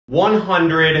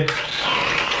$100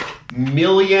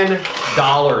 million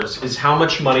is how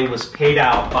much money was paid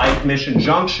out by Commission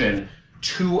Junction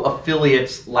to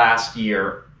affiliates last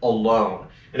year alone.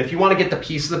 And if you want to get the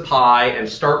piece of the pie and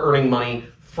start earning money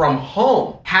from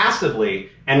home passively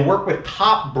and work with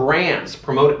top brands,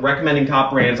 recommending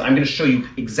top brands, I'm going to show you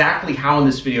exactly how in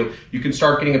this video you can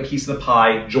start getting a piece of the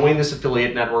pie, join this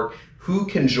affiliate network, who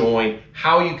can join,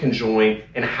 how you can join,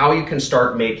 and how you can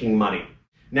start making money.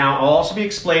 Now, I'll also be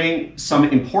explaining some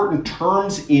important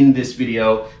terms in this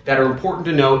video that are important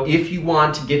to know if you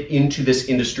want to get into this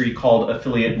industry called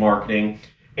affiliate marketing.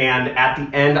 And at the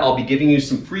end, I'll be giving you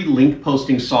some free link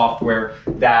posting software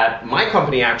that my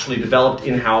company actually developed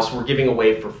in-house. We're giving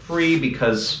away for free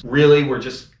because really we're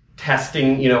just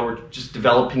testing, we're just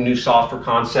developing new software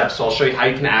concepts. So I'll show you how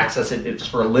you can access it. It's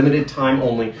for a limited time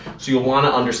only. So you'll want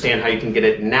to understand how you can get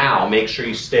it now. Make sure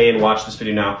you stay and watch this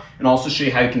video now, and also show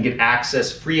you how you can get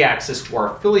free access to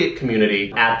our affiliate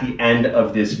community at the end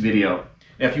of this video.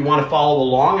 Now, if you want to follow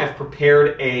along, I've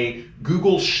prepared a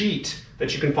Google Sheet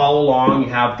that you can follow along. You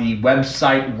have the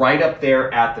website right up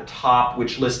there at the top,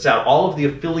 which lists out all of the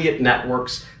affiliate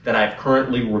networks that I've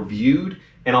currently reviewed.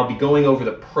 And I'll be going over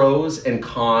the pros and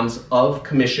cons of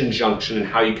Commission Junction and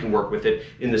how you can work with it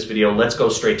in this video. Let's go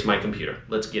straight to my computer.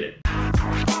 Let's get it.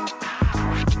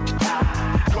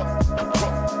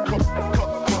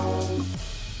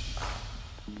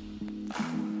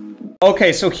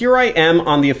 Okay, so here I am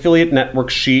on the affiliate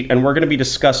network sheet, and we're going to be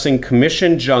discussing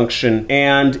Commission Junction.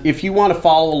 And if you want to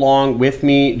follow along with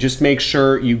me, just make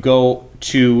sure you go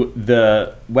to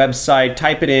the website,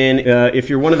 type it in.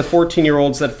 If you're one of the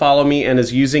 14-year-olds that follow me and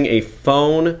is using a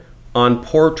phone on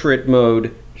portrait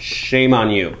mode, shame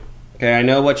on you. Okay, I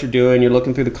know what you're doing. You're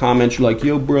looking through the comments. You're like,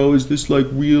 yo, bro, is this like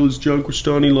real? Is John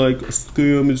Crestani like a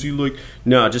scam? Is he like...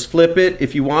 No, just flip it.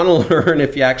 If you want to learn,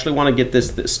 if you actually want to get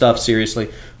this stuff seriously,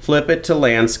 flip it to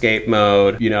landscape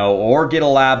mode, or get a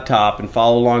laptop and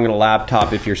follow along on a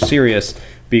laptop if you're serious,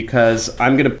 because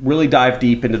I'm going to really dive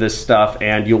deep into this stuff,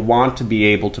 and you'll want to be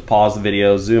able to pause the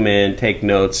video, zoom in, take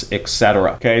notes,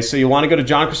 etc. Okay, so you want to go to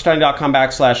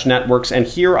johncrestani.com/networks, and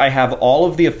here I have all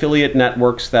of the affiliate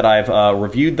networks that I've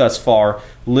reviewed thus far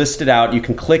listed out. You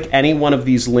can click any one of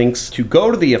these links to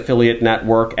go to the affiliate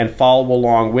network and follow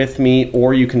along with me,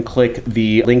 or you can click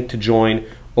the link to join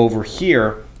over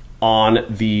here on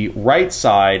the right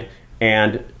side,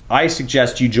 and I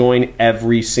suggest you join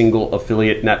every single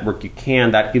affiliate network you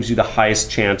can. That gives you the highest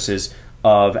chances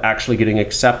of actually getting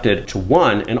accepted to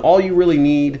one. And all you really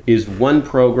need is one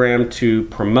program to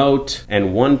promote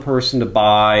and one person to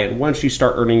buy. And once you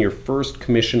start earning your first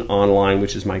commission online,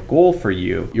 which is my goal for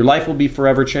you, your life will be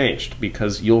forever changed,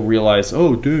 because you'll realize,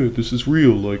 oh, dude, this is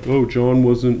real. Like, oh, John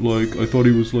wasn't like, I thought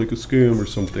he was like a scam or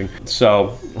something.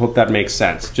 So hope that makes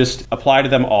sense. Just apply to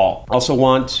them all. Also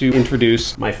want to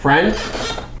introduce my friend,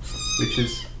 which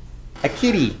is a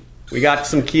kitty. We got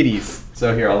some kitties.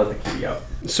 So here, I'll let the kitty out.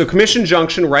 So Commission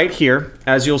Junction right here,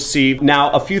 as you'll see. Now,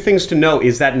 a few things to know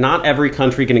is that not every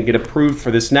country can get approved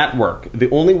for this network. The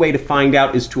only way to find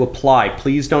out is to apply.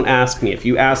 Please don't ask me. If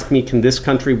you ask me, can this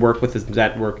country work with this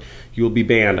network, you will be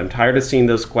banned. I'm tired of seeing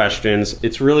those questions.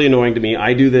 It's really annoying to me.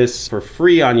 I do this for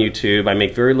free on YouTube. I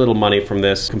make very little money from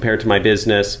this compared to my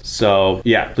business. So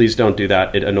yeah, please don't do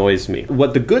that. It annoys me.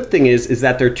 What the good thing is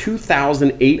that there are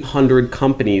 2,800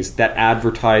 companies that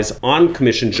advertise on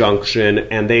Commission Junction,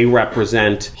 and they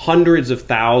represent hundreds of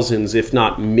thousands, if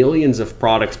not millions of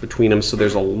products between them. So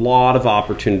there's a lot of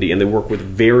opportunity, and they work with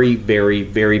very, very,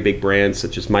 very big brands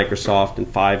such as Microsoft and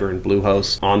Fiverr and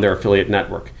Bluehost on their affiliate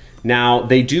network. Now,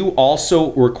 they do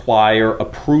also require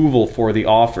approval for the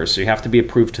offer. So you have to be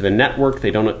approved to the network.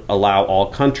 They don't allow all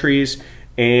countries,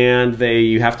 and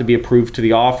you have to be approved to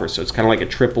the offer. So it's kind of like a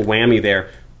triple whammy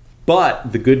there.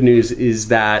 But the good news is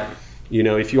that,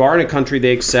 if you are in a country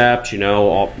they accept,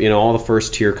 all the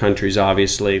first tier countries,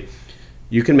 obviously,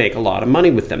 you can make a lot of money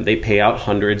with them. They pay out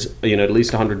hundreds, at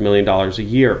least $100 million a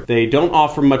year. They don't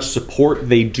offer much support.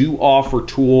 They do offer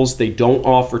tools. They don't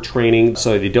offer training.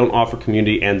 So they don't offer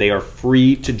community, and they are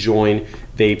free to join.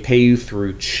 They pay you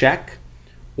through check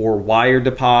or wire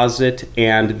deposit,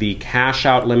 and the cash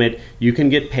out limit, you can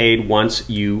get paid once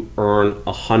you earn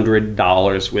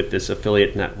 $100 with this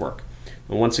affiliate network.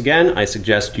 And once again, I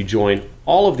suggest you join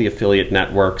all of the affiliate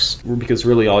networks, because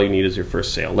really all you need is your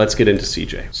first sale. Let's get into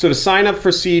CJ. So to sign up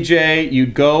for CJ, you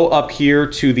go up here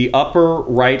to the upper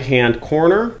right-hand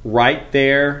corner, right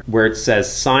there where it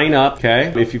says sign up,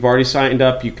 okay? If you've already signed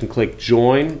up, you can click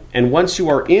join. And once you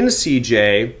are in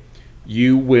CJ,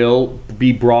 you will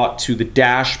be brought to the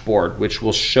dashboard, which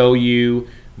will show you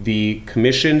the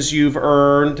commissions you've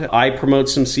earned. I promote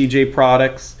some CJ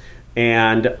products.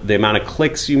 and the amount of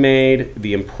clicks you made,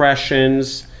 the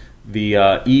impressions, the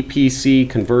EPC,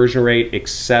 conversion rate,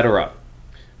 etc.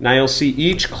 Now you'll see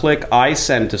each click I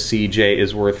send to CJ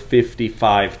is worth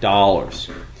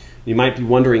 $55. You might be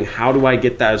wondering, how do I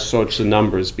get those sorts of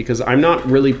numbers? Because I'm not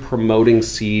really promoting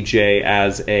CJ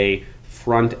as a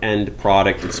front-end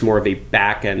product. It's more of a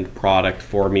back-end product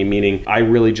for me, meaning I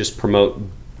really just promote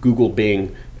Google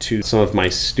Bing to some of my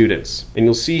students. And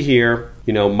you'll see here,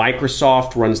 you know,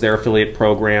 Microsoft runs their affiliate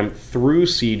program through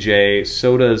CJ,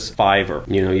 so does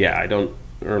Fiverr. You know, yeah, I don't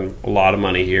earn a lot of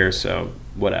money here, so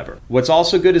whatever. What's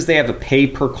also good is they have a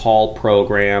pay-per-call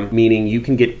program, meaning you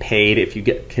can get paid if you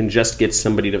can just get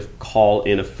somebody to call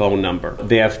in a phone number.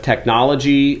 They have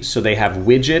technology, so they have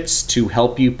widgets to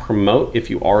help you promote if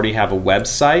you already have a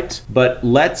website. But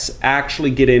let's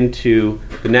actually get into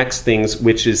the next things,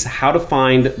 which is how to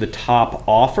find the top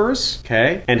offers,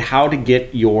 okay, and how to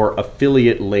get your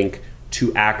affiliate link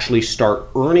to actually start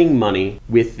earning money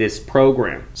with this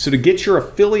program. So to get your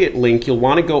affiliate link, you'll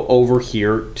want to go over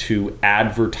here to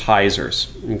advertisers,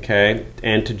 okay,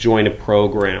 and to join a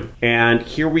program. And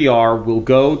here we are, we'll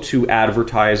go to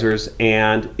advertisers,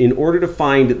 and in order to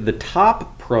find the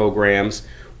top programs,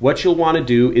 what you'll want to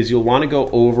do is you'll want to go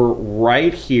over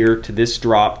right here to this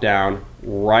drop down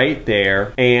right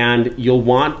there, and you'll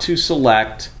want to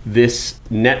select this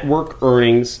network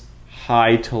earnings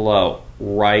high to low.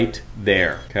 Right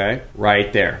there, okay?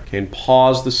 Right there. Okay, and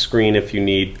pause the screen if you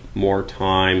need more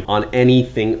time on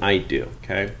anything I do,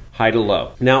 okay? High to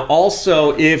low. Now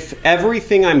also, if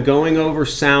everything I'm going over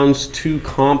sounds too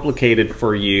complicated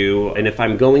for you, and if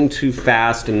I'm going too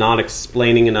fast and not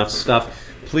explaining enough stuff,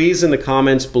 please in the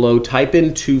comments below type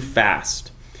in too fast.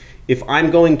 If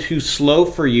I'm going too slow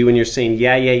for you and you're saying,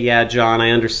 yeah, John,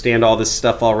 I understand all this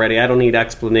stuff already, I don't need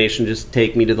explanation, just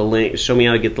take me to the link, show me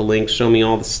how to get the link, show me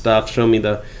all the stuff, show me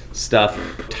the stuff,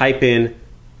 type in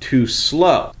too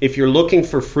slow. If you're looking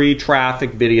for free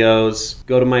traffic videos,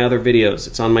 go to my other videos.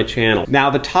 It's on my channel. Now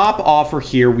the top offer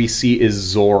here we see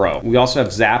is Zorro. We also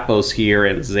have Zappos here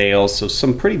and Zales, so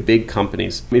some pretty big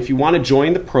companies. If you want to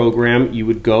join the program, you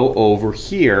would go over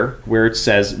here where it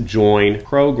says join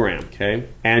program, okay?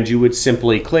 And you would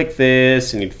simply click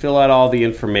this and you'd fill out all the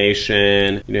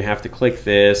information. You have to click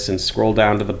this and scroll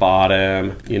down to the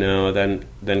bottom, you know, then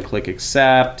click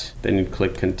accept, then you'd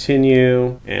click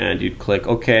continue, and you'd click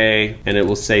OK, and it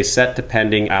will say set to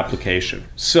pending application.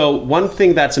 So one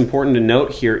thing that's important to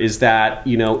note here is that,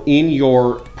 you know, in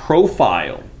your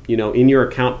profile, you know, in your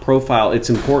account profile,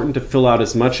 it's important to fill out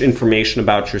as much information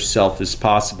about yourself as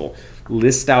possible.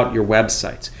 List out your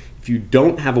websites. If you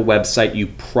don't have a website, you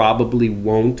probably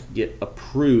won't get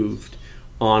approved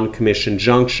on Commission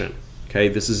Junction. Okay,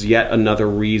 this is yet another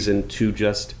reason to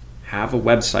just have a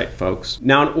website, folks.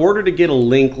 Now, in order to get a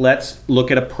link, let's look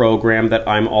at a program that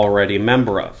I'm already a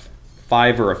member of,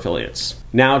 Fiverr Affiliates.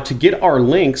 Now, to get our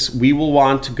links, we will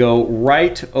want to go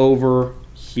right over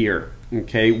here,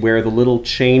 okay, where the little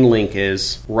chain link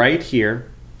is, right here.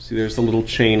 See, there's the little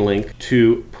chain link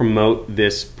to promote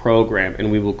this program,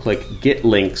 and we will click Get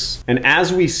Links. And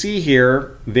as we see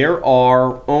here, there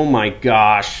are, oh my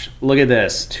gosh, look at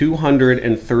this,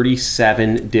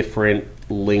 237 different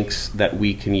links that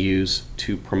we can use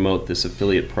to promote this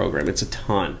affiliate program. It's a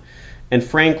ton. And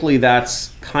frankly,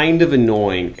 that's kind of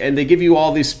annoying. And they give you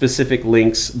all these specific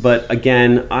links, but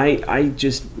again, I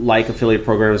just like affiliate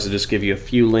programs to just give you a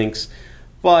few links.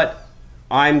 But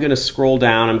I'm going to scroll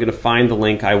down, I'm going to find the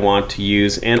link I want to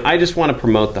use, and I just want to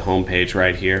promote the homepage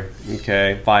right here,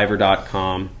 okay,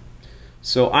 Fiverr.com.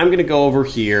 So I'm going to go over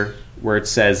here where it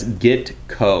says Get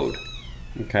Code,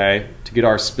 okay, to get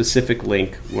our specific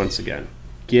link once again.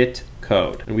 Get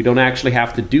code. And we don't actually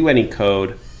have to do any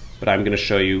code, but I'm going to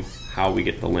show you how we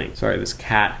get the link. Sorry, this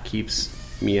cat keeps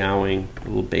meowing, a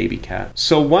little baby cat.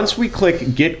 So once we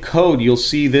click Get Code, you'll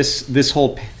see this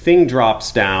whole thing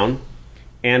drops down,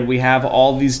 and we have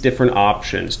all these different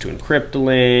options to encrypt the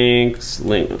links,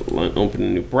 open a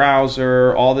new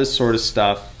browser, all this sort of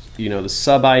stuff. You know, the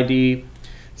sub ID.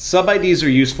 Sub IDs are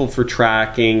useful for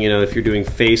tracking, you know, if you're doing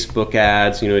Facebook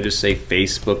ads, you know, just say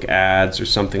Facebook ads or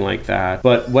something like that.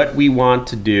 But what we want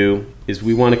to do is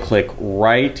we want to click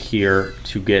right here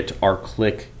to get our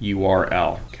click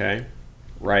URL, okay?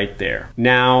 Right there.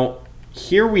 Now,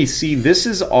 here we see this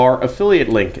is our affiliate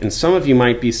link, and some of you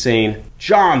might be saying,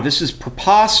 John, this is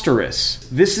preposterous.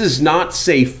 This is not,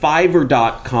 say,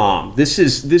 Fiverr.com. This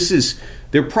is,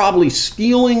 they're probably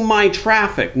stealing my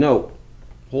traffic. No,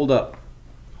 hold up.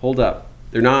 Hold up.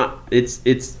 They're not, it's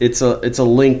a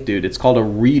link, dude. It's called a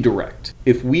redirect.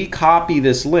 If we copy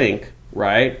this link,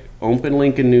 right, open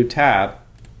link in new tab,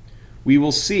 we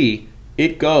will see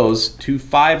it goes to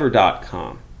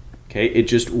Fiverr.com. Okay, it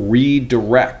just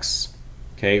redirects.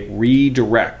 Okay,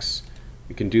 redirects.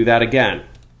 We can do that again.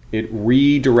 It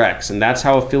redirects, and that's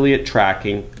how affiliate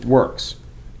tracking works.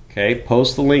 Okay,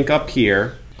 post the link up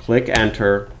here, click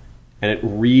enter, and it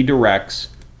redirects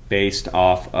based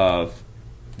off of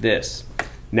this.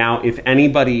 Now, if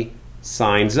anybody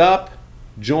signs up,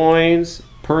 joins,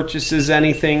 purchases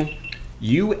anything,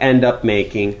 you end up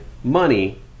making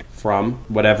money from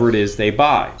whatever it is they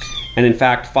buy. And in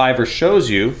fact, Fiverr shows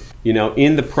you,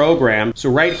 in the program. So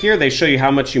right here, they show you how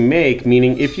much you make,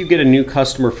 meaning if you get a new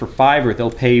customer for Fiverr,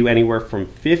 they'll pay you anywhere from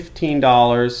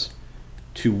 $15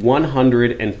 to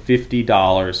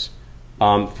 $150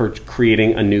 for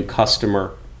creating a new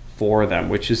customer for them,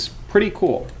 which is pretty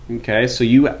cool. Okay, so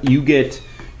you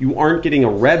aren't getting a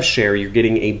rev share, you're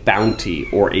getting a bounty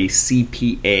or a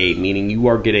CPA, meaning you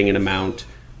are getting an amount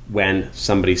when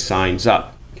somebody signs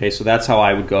up. Okay, so that's how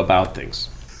I would go about things.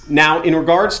 Now, in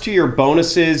regards to your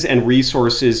bonuses and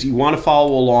resources, you want to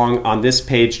follow along on this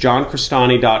page,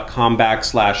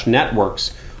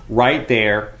 johncrestani.com/networks, right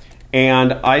there.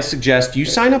 And I suggest you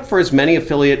sign up for as many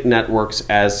affiliate networks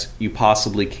as you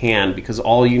possibly can, because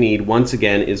all you need, once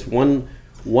again, is one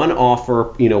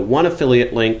offer, one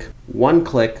affiliate link, one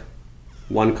click,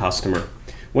 one customer.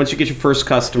 Once you get your first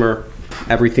customer,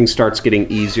 everything starts getting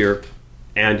easier,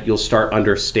 and you'll start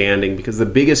understanding, because the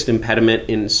biggest impediment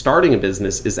in starting a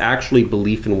business is actually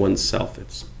belief in oneself.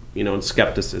 It's, and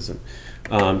skepticism.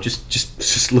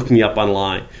 Just look me up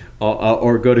online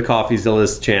or go to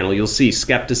CoffeeZilla's channel. You'll see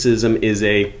skepticism is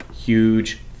a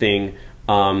huge thing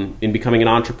in becoming an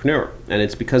entrepreneur. And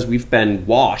it's because we've been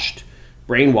brainwashed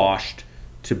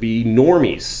to be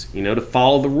normies, to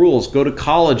follow the rules, go to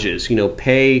colleges,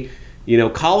 pay.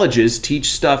 Colleges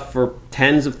teach stuff for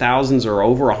tens of thousands or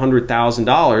over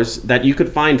 $100,000 that you could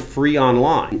find free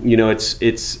online.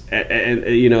 It's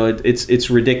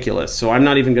ridiculous. So I'm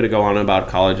not even going to go on about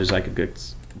colleges. I could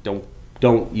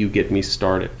don't you get me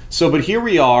started. So, but here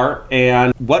we are,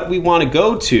 and what we want to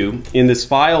go to in this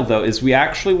file though is we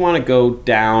actually want to go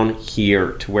down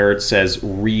here to where it says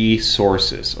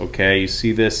resources. Okay, you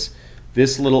see this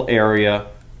little area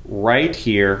right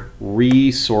here,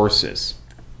 resources.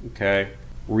 Okay,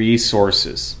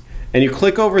 resources. And you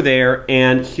click over there,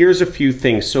 and here's a few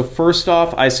things. So first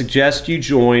off, I suggest you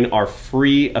join our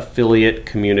free affiliate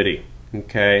community.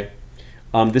 Okay,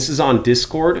 this is on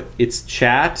Discord. It's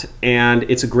chat, and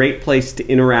it's a great place to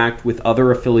interact with other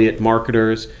affiliate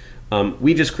marketers.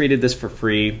 We just created this for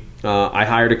free. I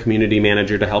hired a community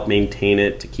manager to help maintain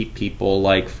it, to keep people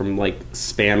from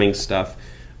spamming stuff,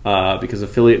 because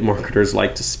affiliate marketers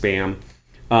like to spam.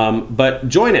 But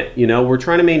join it, we're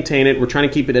trying to maintain it. We're trying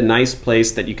to keep it a nice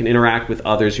place that you can interact with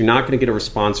others. You're not going to get a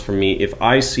response from me. If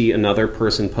I see another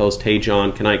person post, "Hey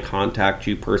John, can I contact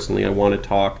you personally? I want to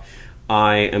talk,"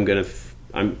 I'm going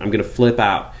to flip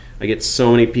out. I get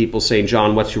so many people saying,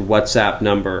 "John, what's your WhatsApp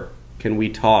number? Can we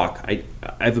talk?" I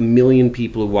have 1 million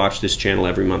people who watch this channel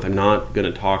every month. I'm not going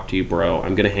to talk to you, bro.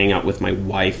 I'm going to hang out with my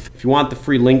wife. If you want the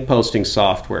free link posting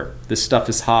software, this stuff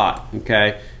is hot,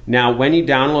 okay? Now, when you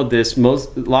download this, a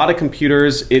lot of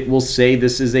computers, it will say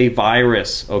this is a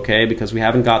virus, okay? Because we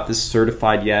haven't got this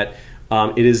certified yet.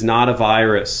 It is not a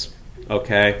virus,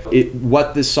 okay?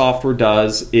 What this software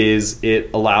does is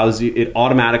it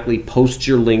automatically posts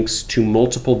your links to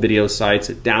multiple video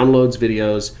sites. It downloads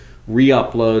videos,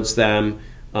 re-uploads them.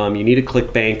 You need a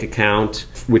ClickBank account,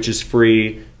 which is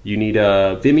free. You need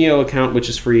a Vimeo account, which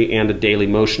is free, and a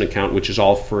Dailymotion account, which is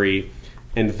all free.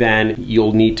 And then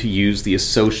you'll need to use the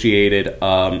associated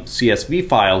CSV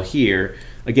file here.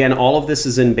 Again, all of this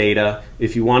is in beta.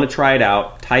 If you want to try it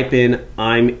out, type in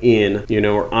 "I'm in,"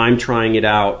 or "I'm trying it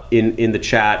out" in the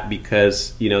chat,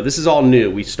 because this is all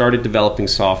new. We started developing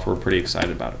software, pretty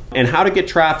excited about it. And how to get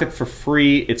traffic for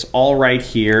free, it's all right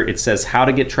here. It says how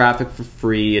to get traffic for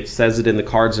free. It says it in the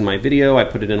cards in my video. I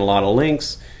put it in a lot of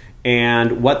links.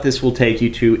 And what this will take you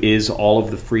to is all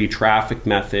of the free traffic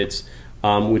methods,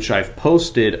 which I've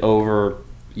posted over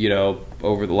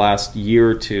the last year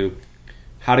or two.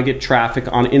 How to get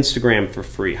traffic on Instagram for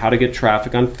free, how to get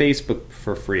traffic on Facebook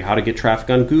for free, how to get traffic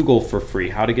on Google for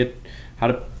free, how to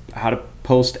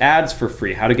post ads for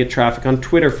free, how to get traffic on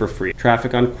Twitter for free,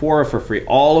 traffic on Quora for free.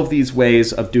 All of these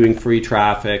ways of doing free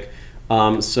traffic.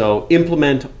 So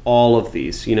implement all of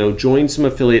these. Join some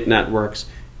affiliate networks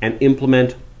and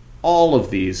implement all of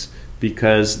these,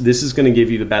 because this is going to give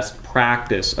you the best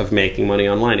practice of making money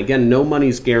online. Again, no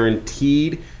money's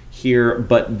guaranteed here,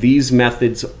 but these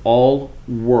methods all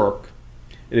work.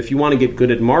 And if you want to get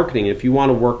good at marketing, if you want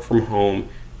to work from home,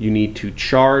 you need to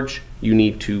charge, you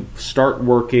need to start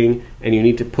working, and you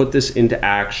need to put this into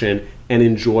action and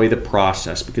enjoy the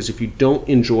process. Because if you don't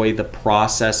enjoy the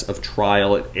process of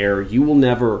trial and error, you will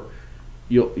never,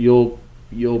 you'll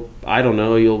I don't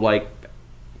know, you'll like,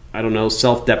 I don't know,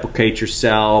 self-deprecate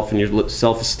yourself, and your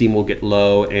self-esteem will get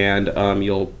low, and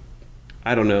you'll,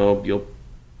 I don't know, you'll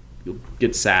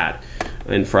get sad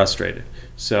and frustrated.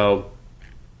 So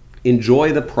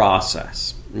enjoy the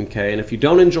process, okay? And if you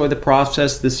don't enjoy the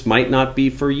process, this might not be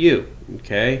for you,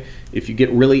 okay? If you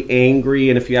get really angry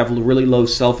and if you have really low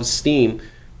self-esteem,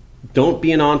 don't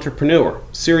be an entrepreneur.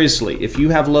 Seriously, if you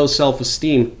have low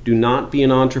self-esteem, do not be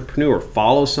an entrepreneur.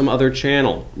 Follow some other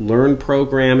channel. Learn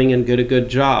programming and get a good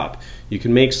job. You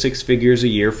can make 6 figures a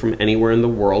year from anywhere in the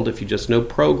world if you just know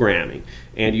programming.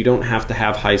 And you don't have to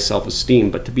have high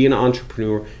self-esteem. But to be an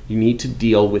entrepreneur, you need to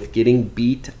deal with getting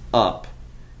beat up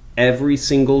every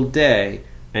single day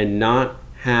and not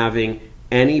having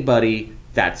anybody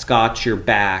that's got your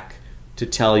back to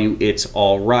tell you it's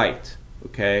all right,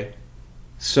 okay?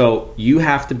 So you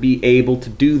have to be able to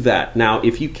do that. Now,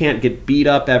 if you can't get beat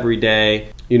up every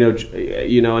day, you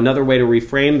know, another way to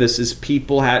reframe this is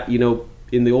people had, you know,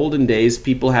 in the olden days,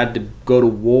 people had to go to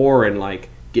war and like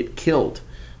get killed.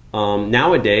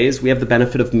 Nowadays, we have the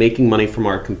benefit of making money from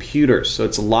our computers, so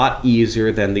it's a lot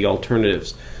easier than the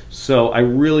alternatives. So I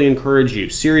really encourage you,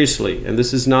 seriously, and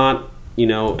this is not, you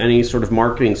know, any sort of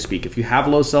marketing speak. If you have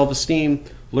low self-esteem,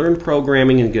 learn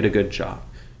programming and get a good job.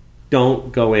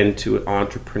 Don't go into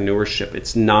entrepreneurship.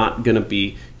 It's not going to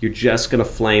be, you're just going to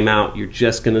flame out. You're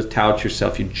just going to tout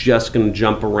yourself. You're just going to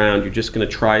jump around. You're just going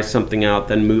to try something out,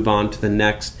 then move on to the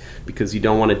next, because you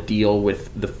don't want to deal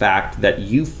with the fact that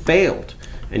you failed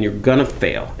and you're going to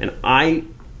fail. And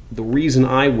the reason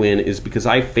I win is because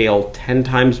I fail 10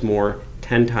 times more,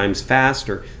 10 times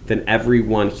faster than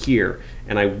everyone here.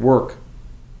 And I work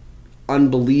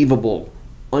unbelievable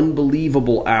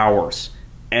hours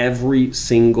every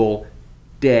single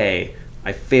day.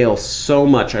 I fail so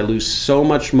much, I lose so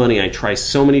much money, I try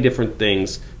so many different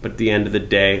things, but at the end of the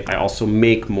day, I also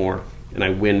make more and I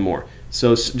win more.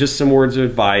 So just some words of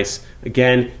advice.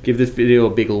 Again, give this video a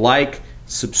big like,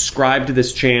 subscribe to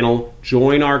this channel,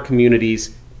 join our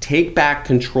communities, take back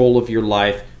control of your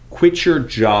life, quit your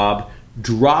job,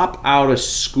 drop out of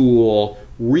school,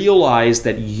 realize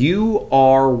that you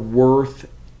are worth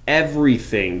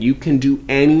everything. You can do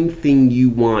anything you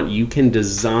want. You can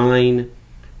design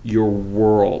your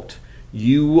world.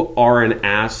 You are an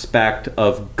aspect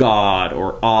of God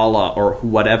or Allah or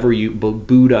whatever you,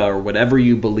 Buddha or whatever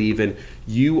you believe in.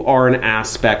 You are an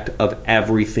aspect of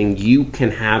everything. You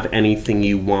can have anything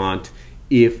you want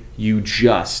if you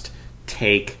just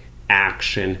take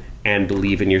action and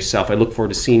believe in yourself. I look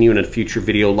forward to seeing you in a future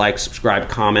video. Like, subscribe,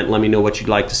 comment. Let me know what you'd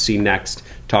like to see next.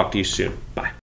 Talk to you soon. Bye.